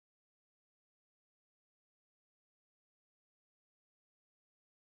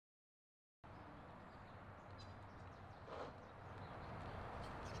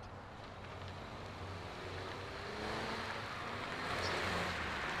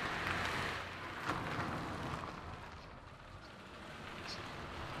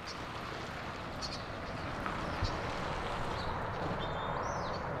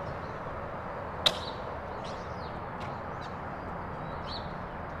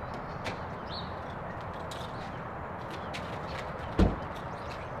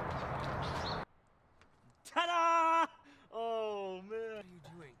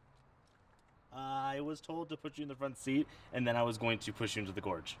was told to put you in the front seat, and then I was going to push you into the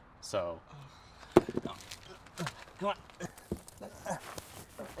gorge. So, come on.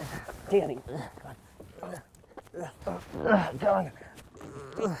 Danny. Come on.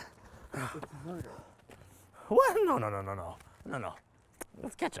 What? No.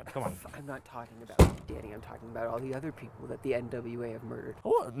 Let's catch up. Come on. I'm not talking about Danny. I'm talking about all the other people that the NWA have murdered.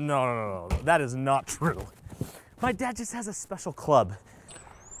 What? No. That is not true. My dad just has a special club.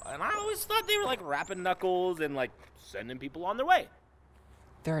 And I always thought they were like rapping knuckles and like sending people on their way.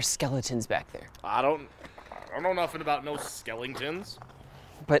 There are skeletons back there. I don't know nothing about no skeletons.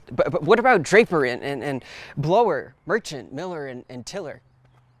 But what about Draper and Blower, Merchant, Miller, and Tiller?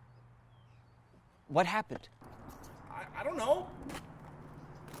 What happened? I don't know.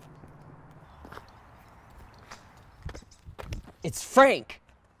 It's Frank.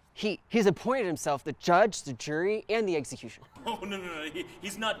 He's appointed himself the judge, the jury, and the executioner. Oh, no.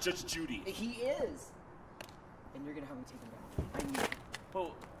 He's not Judge Judy. He is. And you're gonna help me take him down. I need it.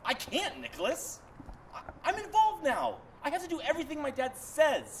 Oh, I can't, Nicholas. I'm involved now. I have to do everything my dad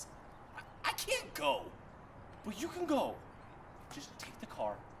says. I can't go. But you can go. Just take the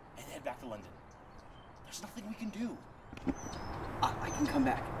car and head back to London. There's nothing we can do. I can come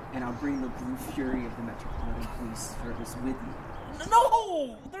back, and I'll bring the Blue Fury of the Metropolitan Police Service with me.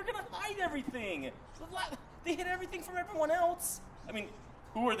 No! They're gonna hide everything. They hid everything from everyone else. I mean,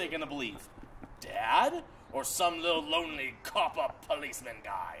 who are they gonna believe? Dad? Or some little lonely cop-up policeman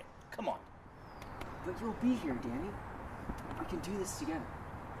guy? Come on. But you'll be here, Danny. We can do this together.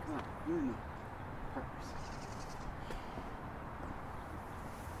 Come on, you and me. Partners.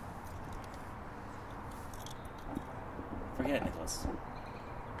 Forget it, Nicholas.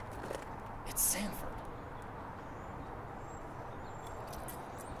 It's Sanford.